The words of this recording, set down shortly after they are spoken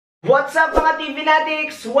What's up mga TV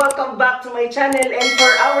Natics? Welcome back to my channel, and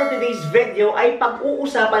for our today's video ay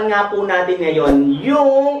pag-uusapan nga po natin ngayon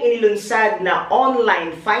yung inilunsad na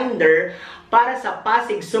online finder para sa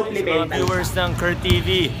Pasig Supplemental. Mga viewers ng Kurt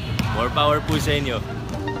TV, more power po sa inyo.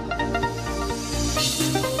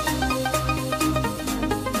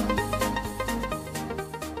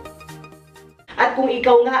 At kung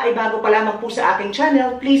ikaw nga ay bago pa lamang po sa aking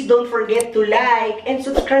channel, please don't forget to like and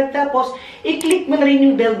subscribe, tapos i-click mo na rin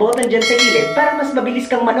yung bell button dyan sa gilid para mas mabilis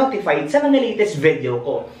kang ma-notified sa mga latest video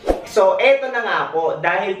ko. So, eto na nga po,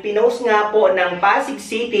 dahil pinost nga po ng Pasig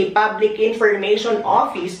City Public Information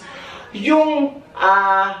Office yung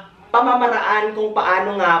pamamaraan kung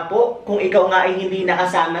paano nga po kung ikaw nga ay hindi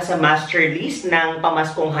nakasama sa master list ng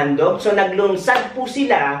Pamaskong Handog. So, naglunsad po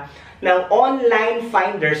sila ng online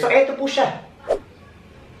finder. So, eto po siya.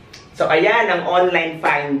 So, ayan ang online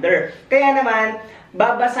finder. Kaya naman,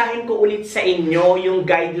 babasahin ko ulit sa inyo yung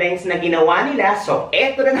guidelines na ginawa nila. So,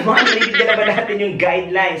 eto na naman, narinig na ba natin yung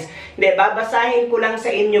guidelines? Hindi, babasahin ko lang sa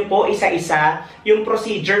inyo po isa-isa yung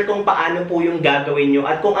procedure kung paano po yung gagawin nyo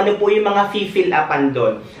at kung ano po yung mga fill upan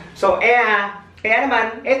doon. So, kaya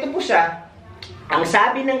naman, eto po siya. Ang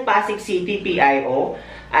sabi ng Pasig City PIO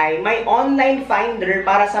ay may online finder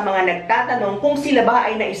para sa mga nagtatanong kung sila ba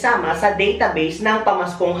ay naisama sa database ng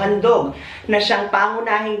Pamaskong Handog na siyang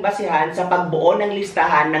pangunahing basehan sa pagbuo ng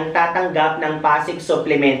listahan ng tatanggap ng Pasig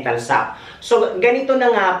Supplemental SAP. So, ganito na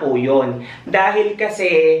nga po yun. Dahil kasi,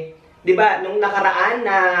 di ba, nung nakaraan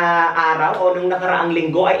na araw o nung nakaraang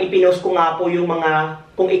linggo ay ipinost ko nga po yung mga,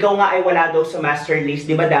 kung ikaw nga ay wala daw sa master list,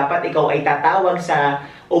 di ba dapat ikaw ay tatawag sa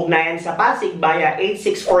ugnayan sa Pasig via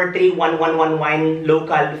 8643-1111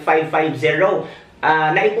 local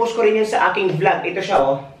 550. Na-post ko rin yun sa aking vlog. Ito siya,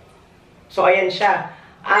 oh. So, ayan siya.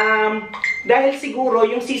 Dahil siguro,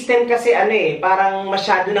 yung system kasi, parang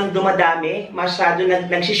masyado nang dumadami, masyado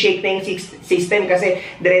nagsishake na yung system kasi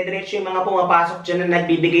dire-diretso yung mga pumapasok dyan na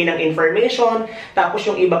nagbibigay ng information, tapos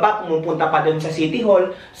yung iba pa pumupunta pa dun sa City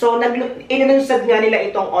Hall. So, inanunsad nga nila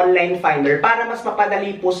itong online finder para mas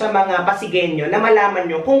mapadali po sa mga Pasigenyo na malaman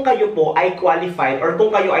nyo kung kayo po ay qualified or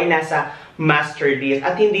kung kayo ay nasa master list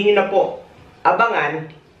at hindi nyo na po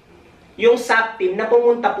abangan yung SAP team na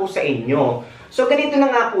pumunta po sa inyo. So, ganito na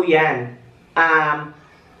nga po yan.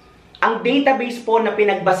 Ang database po na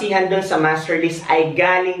pinagbasihan doon sa master list ay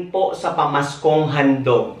galing po sa Pamaskong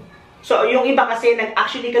Handog. So, yung iba kasi,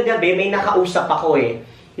 actually kagabi, may nakausap ako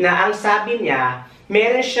na ang sabi niya,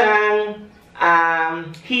 meron siyang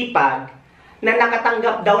hipag na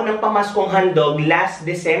nakatanggap daw ng Pamaskong Handog last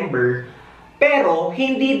December, pero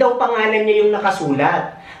hindi daw pangalan niya yung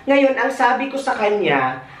nakasulat. Ngayon, ang sabi ko sa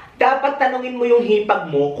kanya, dapat tanungin mo yung hipag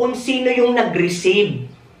mo kung sino yung nag-receive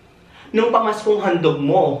nung Pamaskong Handog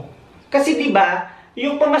mo. Kasi 'di ba,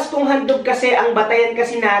 yung Pamaskong Handog kasi ang batayan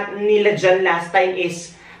kasi nila dyan last time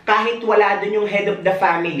is kahit wala dun yung head of the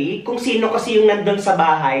family, kung sino kasi yung nandun sa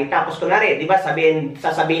bahay, tapos kunwari, 'di ba,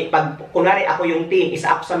 sasabihin pag kunwari ako yung team,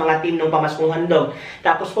 isa ako sa mga team ng Pamaskong Handog.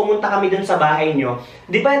 Tapos pumunta kami dun sa bahay nyo.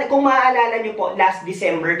 'Di ba, kung maaalala nyo po last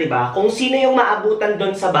December, 'di ba, kung sino yung maabutan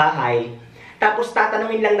dun sa bahay, tapos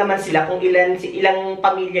tatanungin lang naman sila kung ilang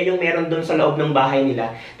pamilya yung meron doon sa loob ng bahay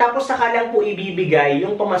nila. Tapos saka lang po ibibigay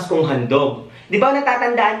yung Pamaskong Handog. Di ba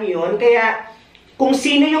natatandaan niyo yun? Kaya kung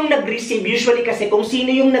sino yung nag-receive, usually kasi kung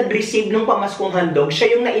sino yung nag-receive ng Pamaskong Handog,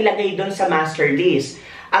 siya yung nailagay doon sa master list.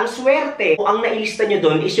 Ang swerte, o ang nailista nyo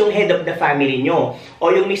doon is yung head of the family nyo,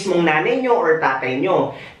 o yung mismong nanay nyo or tatay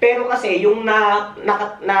nyo. Pero kasi yung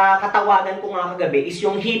nakatawagan ko nga kagabi is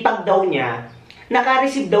yung hipag daw niya,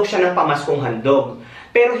 naka-receive daw siya ng Pamaskong Handog.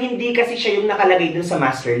 Pero hindi kasi siya yung nakalagay dun sa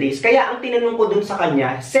master list. Kaya ang tinanong ko dun sa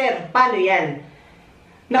kanya, Sir, paano yan?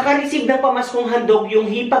 Naka-receive ng Pamaskong Handog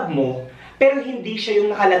yung hipag mo, pero hindi siya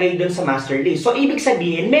yung nakalagay dun sa master list. So, ibig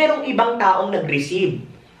sabihin, merong ibang taong nag-receive.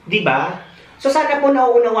 Diba? So, sana po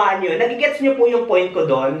nauunawaan nyo. Nagigets nyo po yung point ko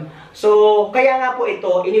doon. So, kaya nga po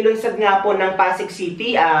ito, inilunsad nga po ng Pasig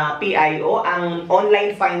City PIO ang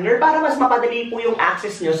online finder para mas mapadali po yung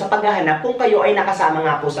access nyo sa paghahanap kung kayo ay nakasama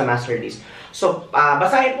nga po sa master list. So,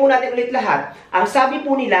 basahin po natin ulit lahat. Ang sabi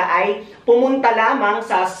po nila ay pumunta lamang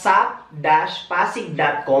sa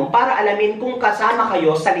sap-pasig.com para alamin kung kasama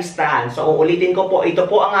kayo sa listahan. So, uulitin ko po, ito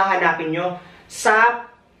po ang hahanapin nyo,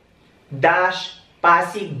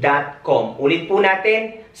 sap-pasig.com. Ulit po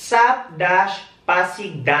natin,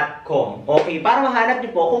 sap-pasig.com. Okay, para mahanap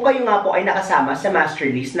niyo po kung kayo nga po ay nakasama sa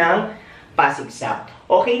master list ng Pasig Sap.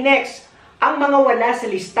 Okay, next. Ang mga wala sa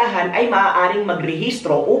listahan ay maaaring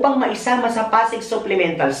mag-rehistro upang maisama sa Pasig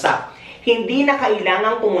Supplemental SAP. Hindi na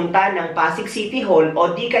kailangang pumunta ng Pasig City Hall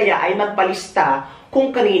o di kaya ay magpalista kung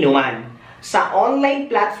kanino man. Sa online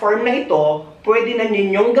platform na ito, pwede na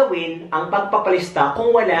ninyong gawin ang pagpapalista kung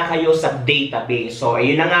wala kayo sa database. So,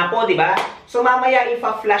 ayun na nga po, di ba? So, mamaya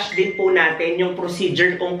ipa-flash din po natin yung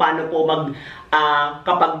procedure kung paano po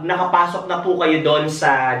kapag nakapasok na po kayo doon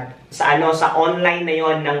sa online na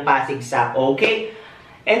yon ng Pasig Sap. Okay?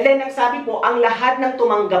 And then, ang sabi po, ang lahat ng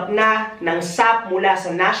tumanggap na ng SAP mula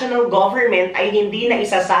sa national government ay hindi na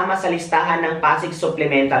isasama sa listahan ng Pasig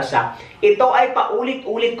Supplemental SAP. Ito ay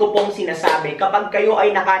paulit-ulit ko pong sinasabi. Kapag kayo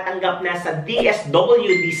ay nakatanggap na sa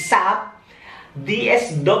DSWD SAP,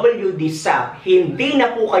 hindi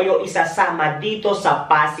na po kayo isasama dito sa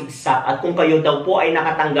Pasig SAP. At kung kayo daw po ay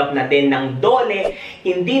nakatanggap na din ng DOLE,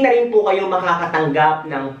 hindi na rin po kayo makakatanggap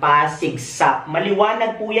ng Pasig SAP.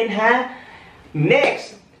 Maliwanag po yan, ha?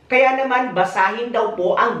 Next, kaya naman basahin daw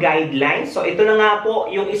po ang guidelines. So ito na nga po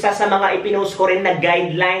yung isa sa mga ipinost ko rin na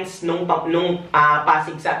guidelines nung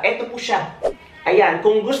Pasig Sap. Ito po siya. Ayan,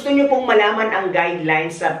 kung gusto nyo pong malaman ang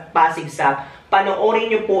guidelines sa Pasig Sap, panoorin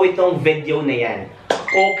nyo po itong video na yan.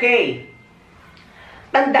 Okay.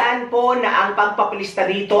 Tandaan po na ang pagpapalista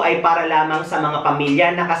dito ay para lamang sa mga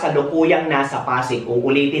pamilya na kasalukuyang nasa Pasig.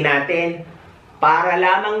 Uulitin natin. Para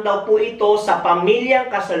lamang daw po ito sa pamilyang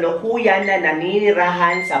kasalukuyan na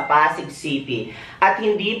naninirahan sa Pasig City at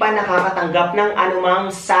hindi pa nakakatanggap ng anumang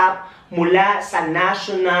SAP mula sa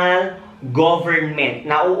national government.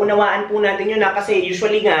 Nauunawaan po natin yun kasi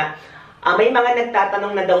usually nga, may mga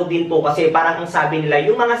nagtatanong na daw din po kasi parang ang sabi nila,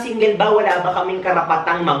 yung mga single ba, wala ba kaming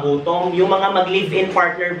karapatang magutom? Yung mga mag-live-in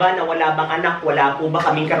partner ba na wala bang anak, wala po ba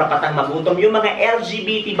kaming karapatang magutom? Yung mga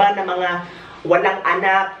LGBT ba na mga walang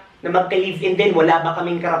anak, na magka-live-in din, wala ba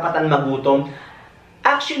kaming karapatan magutom?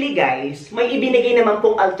 Actually guys, may ibinigay naman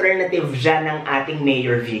pong alternative dyan ng ating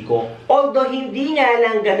Mayor Vico. Although hindi nga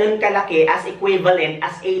lang ganun kalaki as equivalent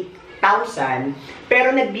as 8,000,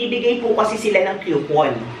 pero nagbibigay po kasi sila ng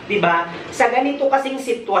coupon. Diba? Sa ganito kasing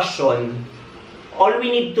sitwasyon, all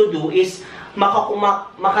we need to do is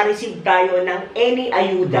makareceive tayo ng any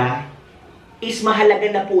ayuda is mahalaga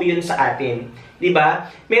na po yun sa atin. Diba?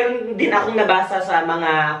 Meron din akong nabasa sa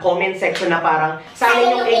mga comment section na parang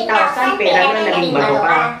sayang yung 8,000 pera na naging bato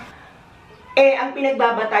pa. Eh, ang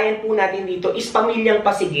pinagbabatayan po natin dito is pamilyang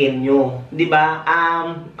Pasigueño. Diba?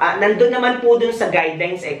 Nandun naman po dun sa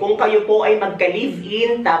guidelines kung kayo po ay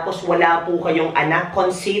magka-live-in tapos wala po kayong anak,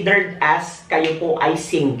 considered as kayo po ay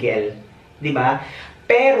single. Diba?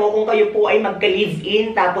 Pero kung kayo po ay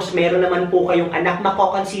magka-live-in tapos meron naman po kayong anak,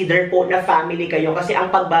 mako-consider po na family kayo kasi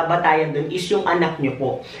ang pagbabatayan dun is yung anak nyo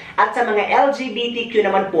po. At sa mga LGBTQ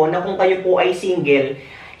naman po na kung kayo po ay single,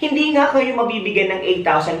 hindi nga kayo mabibigyan ng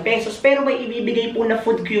 8,000 pesos pero may ibibigay po na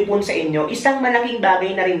food coupon sa inyo. Isang malaking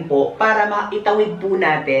bagay na rin po para maitawid po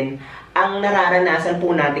natin ang nararanasan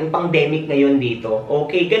po nating pandemic ngayon dito.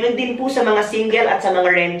 Okay, ganun din po sa mga single at sa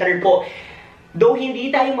mga renter po. Though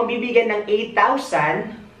hindi tayo mabibigyan ng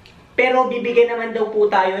 8,000, pero bibigyan naman daw po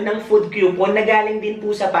tayo ng food coupon na galing din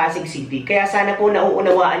po sa Pasig City. Kaya sana po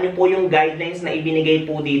nauunawaan nyo po yung guidelines na ibinigay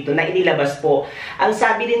po dito, na inilabas po. Ang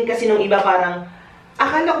sabi din kasi nung iba parang,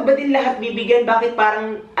 akala ko ba din lahat bibigyan? Bakit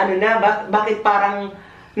parang, bakit parang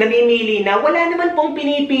namimili na? Wala naman pong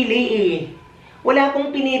pinipili eh. Wala pong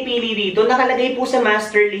pinipili dito. Nakalagay po sa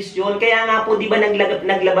master list yun. Kaya nga po, di ba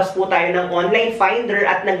naglabas po tayo ng online finder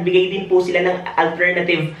at nagbigay din po sila ng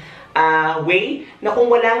alternative way na kung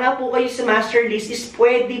wala nga po kayo sa master list is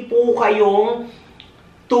pwede po kayong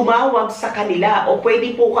tumawag sa kanila o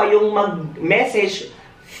pwede po kayong mag-message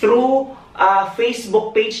through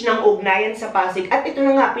Facebook page ng Ugnayan sa Pasig. At ito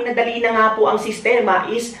na nga, pinadali na nga po ang sistema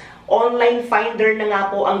is online finder na nga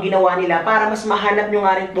po ang ginawa nila para mas mahanap nyo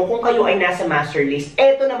nga rin po kung kayo ay nasa master list.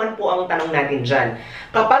 Ito naman po ang tanong natin dyan.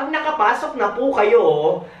 Kapag nakapasok na po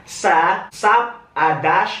kayo sa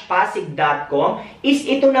sap-pasig.com, is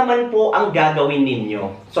ito naman po ang gagawin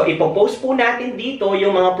ninyo. So, ipopost po natin dito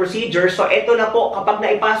yung mga procedures. So, ito na po, kapag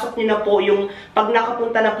naipasok nyo na po yung, pag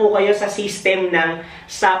nakapunta na po kayo sa system ng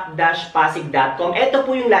sap-pasig.com, ito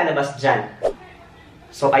po yung lalabas dyan.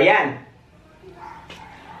 So, ayan.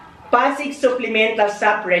 Pasig Supplemental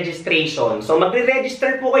SAP Registration. So,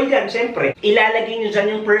 magre-register po kayo dyan, syempre. Ilalagay nyo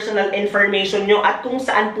dyan yung personal information nyo at kung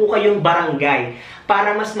saan po kayong barangay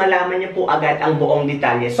para mas malaman nyo po agad ang buong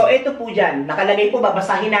detalye. So, ito po dyan. Nakalagay po,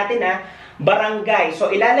 babasahin natin barangay. So,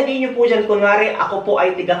 ilalagay nyo po dyan, kunwari, ako po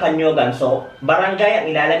ay tiga Kanyogan. So, barangay, ang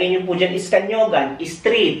ilalagay nyo po dyan is Kanyogan,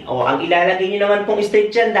 street. O, ang ilalagay nyo naman pong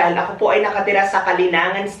street dyan dahil ako po ay nakatira sa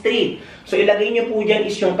Kalinangan Street. So, ilagay nyo po dyan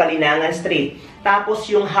is yung Kalinangan Street. Tapos,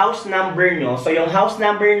 yung house number nyo. So, yung house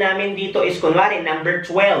number namin dito is, kunwari, number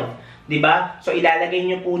 12. Diba? So, ilalagay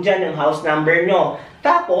nyo po dyan yung house number nyo.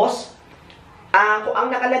 Tapos, Kung ang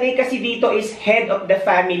nakalagay kasi dito is head of the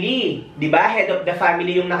family, 'di ba? Head of the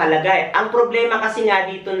family yung nakalagay. Ang problema kasi nga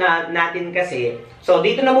dito natin kasi, so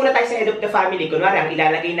dito na muna tayo sa head of the family. Kunwari, ang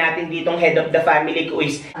ilalagay natin ditong head of the family ko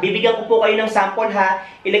is, bibigyan ko po kayo ng sample ha.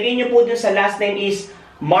 Ilagay niyo po dun sa last name is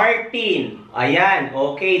Martin. Ayan,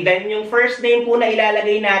 okay. Then yung first name po na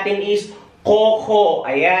ilalagay natin is Coco.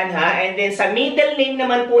 Ayan ha. And then sa middle name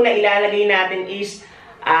naman po na ilalagay natin is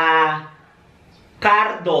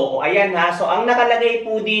Cardo. Ayan ha. So, ang nakalagay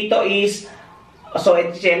po dito is, so,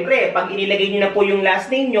 siyempre, pag inilagay nyo na po yung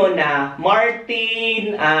last name nyo na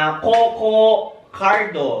Martin, Coco,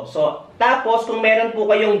 Cardo. So, tapos, kung meron po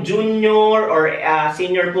kayong junior or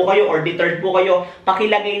senior po kayo or deterred po kayo,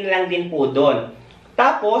 pakilagay na lang din po doon.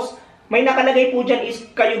 Tapos, may nakalagay po dyan is,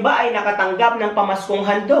 kayo ba ay nakatanggap ng Pamaskong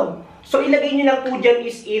Handog? So, ilagay nyo lang po dyan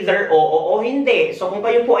is either oo o hindi. So, kung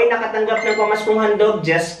kayo po ay nakatanggap ng Pamaskong Handog,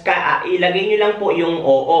 just ilagay nyo lang po yung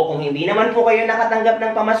oo. Kung hindi naman po kayo nakatanggap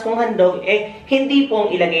ng Pamaskong Handog, hindi pong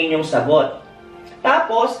ilagay nyong sagot.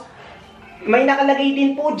 Tapos, may nakalagay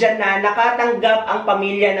din po dyan na nakatanggap ang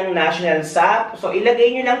pamilya ng National SAP. So,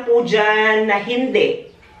 ilagay nyo lang po dyan na hindi.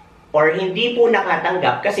 Or hindi po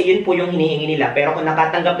nakatanggap kasi yun po yung hinihingi nila. Pero kung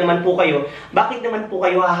nakatanggap naman po kayo, bakit naman po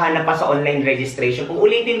kayo hahanap pa sa online registration? Kung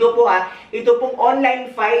ulitin ko po ito pong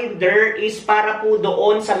online finder is para po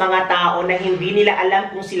doon sa mga tao na hindi nila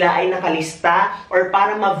alam kung sila ay nakalista or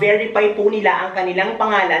para ma-verify po nila ang kanilang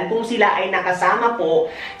pangalan kung sila ay nakasama po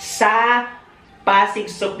sa Pasig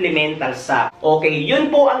Supplemental SAP. Okay, yun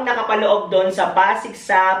po ang nakapaloob doon sa Pasig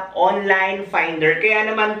Sap Online Finder. Kaya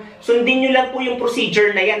naman, sundin nyo lang po yung procedure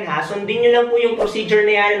na yan ha. Sundin nyo lang po yung procedure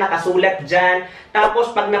na yan, nakasulat dyan. Tapos,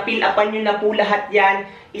 pag na-fill upan nyo na po lahat yan,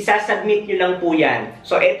 isasubmit nyo lang po yan.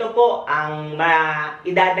 So, ito po ang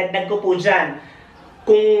idadagdag ko po dyan.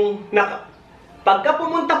 Pagka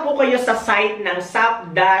pumunta po kayo sa site ng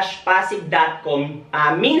sap-pasig.com,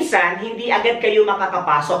 minsan hindi agad kayo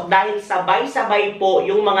makakapasok dahil sabay-sabay po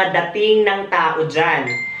yung mga dating ng tao dyan.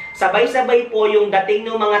 Sabay-sabay po yung dating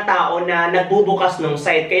ng mga tao na nagbubukas ng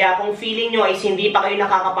site. Kaya kung feeling nyo is hindi pa kayo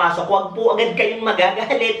nakakapasok, wag po agad kayong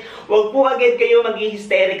magagalit, wag po agad kayo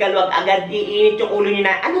mag-hysterical, wag agad iinit yung ulo nyo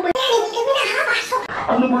na, ano ba yan? Hindi kami nakakapasok.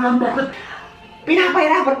 Ano ba yan? Bakit?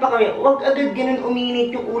 Pinapahirapan pa kami. Huwag agad ganun uminit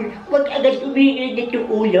yung ulo. Huwag agad uminit yung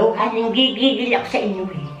ulo. Ha? Nanggigigil ako sa inyo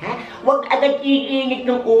eh. Ha? Huwag agad iinit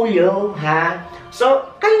ng ulo. Ha?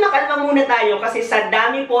 So, kalma-kalma muna tayo kasi sa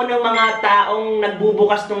dami po ng mga taong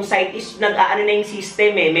nagbubukas ng site is nag-aano na yung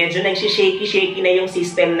system eh. Medyo nagsishaky-shaky na yung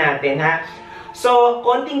system natin. Ha? So,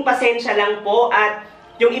 konting pasensya lang po at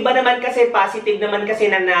yung iba naman kasi, positive naman kasi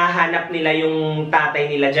na nahanap nila yung tatay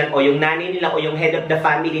nila dyan o yung nanay nila o yung head of the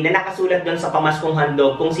family na nakasulat doon sa Pamaskong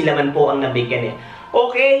Handog kung sila man po ang nabigyan eh.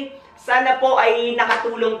 Okay, sana po ay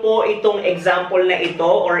nakatulong po itong example na ito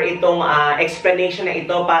or itong explanation na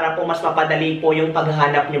ito para po mas mapadali po yung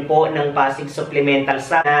paghahanap nyo po ng Pasig Supplemental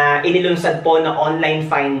SAP na inilunsad po na online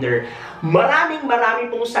finder.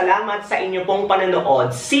 Maraming pong salamat sa inyo pong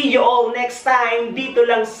panonood. See you all next time dito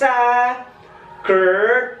lang sa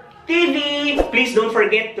Kurt TV. Please don't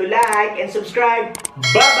forget to like and subscribe.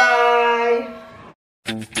 Bye-bye!